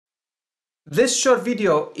This short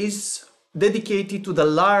video is dedicated to the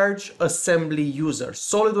large assembly users,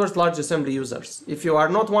 SolidWorks large assembly users. If you are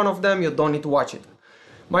not one of them, you don't need to watch it.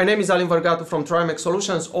 My name is Alin Vergatu from Trimax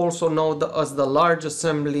Solutions, also known as the Large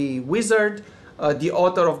Assembly Wizard, the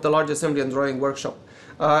author of the Large Assembly and Drawing Workshop.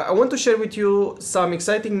 I want to share with you some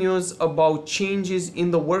exciting news about changes in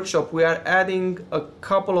the workshop. We are adding a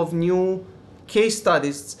couple of new case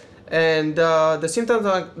studies, and the symptoms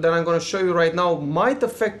that I'm going to show you right now might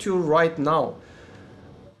affect you right now.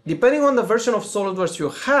 Depending on the version of SolidWorks you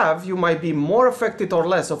have, you might be more affected or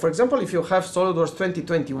less. So for example, if you have SolidWorks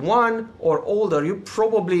 2021 or older, you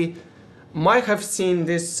probably might have seen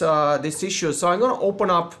this issue. So I'm going to open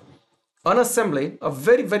up an assembly, a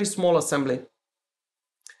very, very small assembly.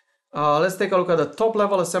 Let's take a look at the top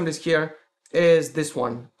level assemblies. Here is this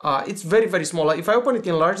one. It's very, very small. If I open it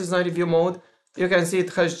in large design review mode, you can see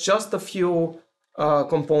it has just a few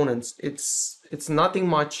components. It's nothing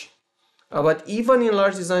much. But even in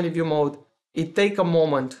large design review mode, it takes a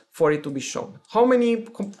moment for it to be shown. How many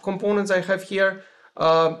components I have here?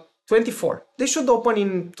 24. They should open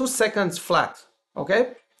in 2 seconds flat,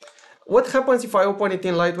 okay? What happens if I open it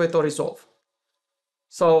in lightweight or resolve?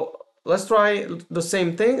 So let's try the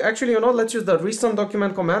same thing. Actually, let's use the recent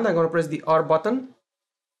document command. I'm gonna press the R button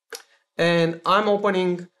and I'm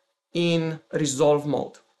opening in resolve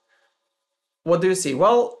mode. What do you see?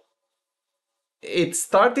 Well, it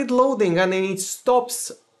started loading and then it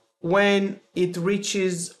stops when it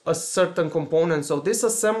reaches a certain component. So this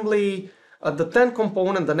assembly, the 10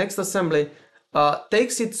 component, the next assembly,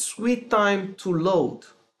 takes its sweet time to load.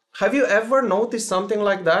 Have you ever noticed something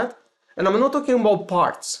like that? And I'm not talking about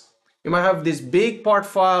parts. You might have this big part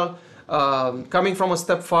file coming from a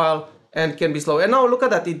step file and can be slow. And now look at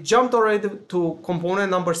that, it jumped already to component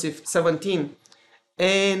number 17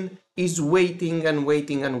 and is waiting and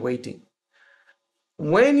waiting and waiting.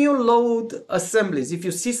 When you load assemblies, if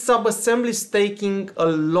you see sub-assemblies taking a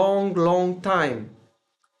long time,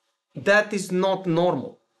 that is not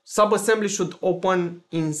normal. Sub-assembly should open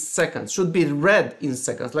in seconds, should be read in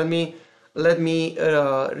seconds. Let me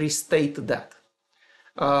restate that.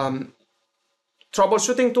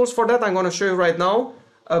 Troubleshooting tools for that I'm going to show you right now,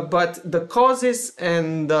 but the causes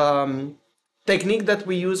and technique that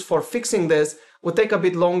we use for fixing this will take a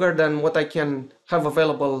bit longer than what I can have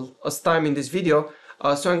available as time in this video.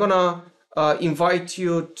 So I'm gonna invite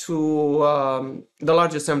you to the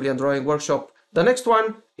Large Assembly and Drawing Workshop. The next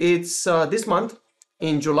one, it's this month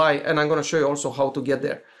in July, and I'm gonna show you also how to get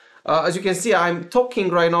there. As you can see, I'm talking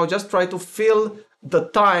right now, just try to fill the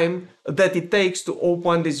time that it takes to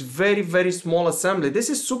open this very, very small assembly. This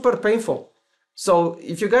is super painful. So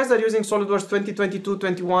if you guys are using SolidWorks 2022,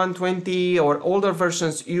 21, 20 or older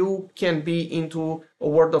versions, you can be into a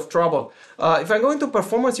world of trouble. If I go into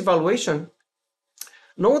performance evaluation,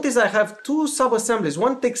 notice I have two sub-assemblies.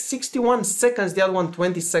 One takes 61 seconds, the other one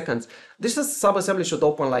 20 seconds. This sub-assembly should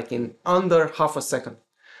open like in under half a second.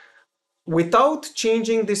 Without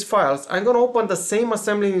changing these files, I'm going to open the same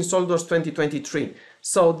assembly in SolidWorks 2023.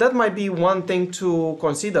 So that might be one thing to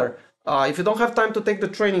consider. If you don't have time to take the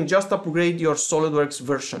training, just upgrade your SolidWorks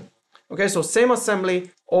version. Okay, so same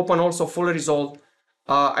assembly, open also fully resolved.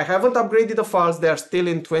 I haven't upgraded the files, they are still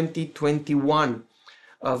in 2021.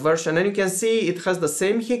 Version, and you can see it has the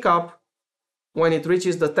same hiccup when it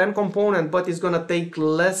reaches the 10 component, but it's gonna take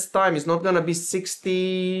less time. It's not gonna be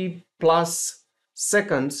 60 plus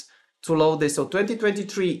seconds to load this. So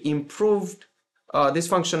 2023 improved this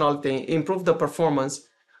functionality, improved the performance,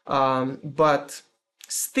 but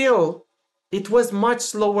still it was much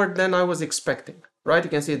slower than I was expecting, right? You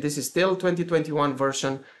can see this is still 2021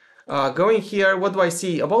 version. Going here, what do I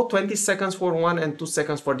see? About 20 seconds for one and 2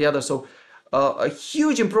 seconds for the other. So a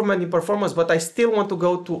huge improvement in performance, but I still want to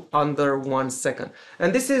go to under 1 second.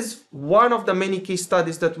 And this is one of the many case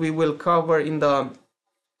studies that we will cover in the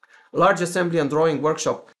Large Assembly and Drawing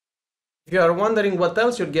Workshop. If you are wondering what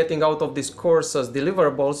else you're getting out of this course as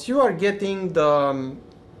deliverables, you are getting the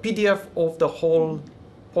PDF of the whole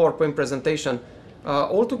PowerPoint presentation.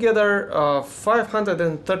 Altogether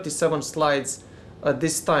 537 slides at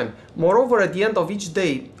this time. Moreover, at the end of each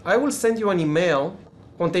day, I will send you an email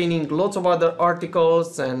containing lots of other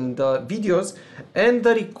articles and videos and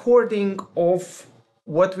the recording of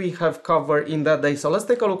what we have covered in that day. So let's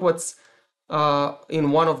take a look what's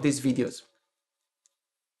in one of these videos.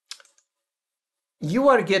 You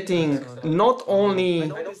are getting not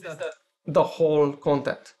only the whole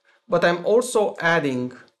content, but I'm also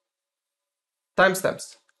adding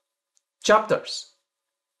timestamps, chapters.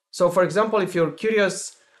 So for example, if you're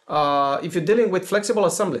curious, if you're dealing with flexible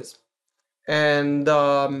assemblies, and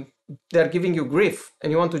they're giving you grief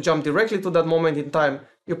and you want to jump directly to that moment in time,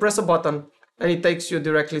 you press a button and it takes you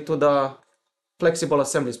directly to the flexible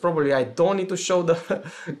assemblies. Probably I don't need to show the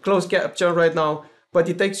closed caption right now, but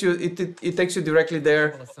it takes you directly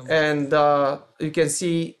there, and you can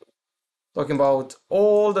see talking about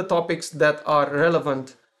all the topics that are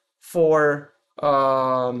relevant for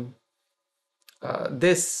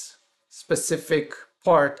this specific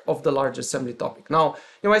part of the large assembly topic. Now,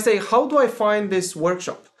 you might say, how do I find this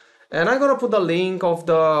workshop? And I'm gonna put the link of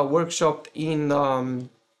the workshop in the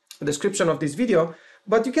description of this video,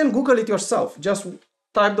 but you can Google it yourself. Just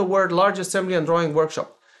type the word large assembly and drawing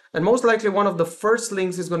workshop. And most likely one of the first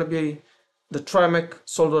links is gonna be the Trimec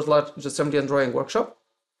SolidWorks large assembly and drawing workshop.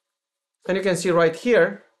 And you can see right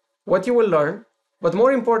here what you will learn, but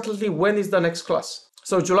more importantly, when is the next class.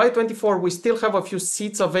 So July 24, we still have a few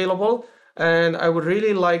seats available, and I would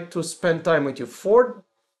really like to spend time with you. 4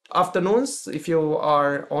 afternoons if you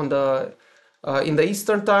are on the in the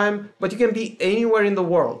Eastern time, but you can be anywhere in the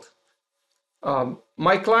world.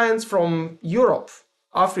 My clients from Europe,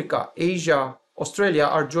 Africa, Asia, Australia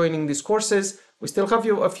are joining these courses. We still have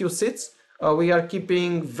a few seats. We are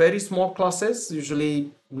keeping very small classes,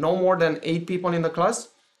 usually no more than 8 people in the class.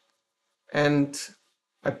 And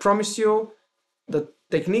I promise you, the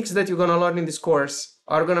techniques that you're gonna learn in this course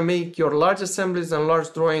are gonna make your large assemblies and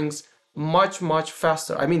large drawings much, much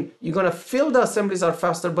faster. I mean, you're gonna feel the assemblies are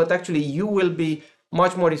faster, but actually you will be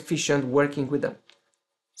much more efficient working with them.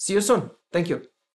 See you soon. Thank you.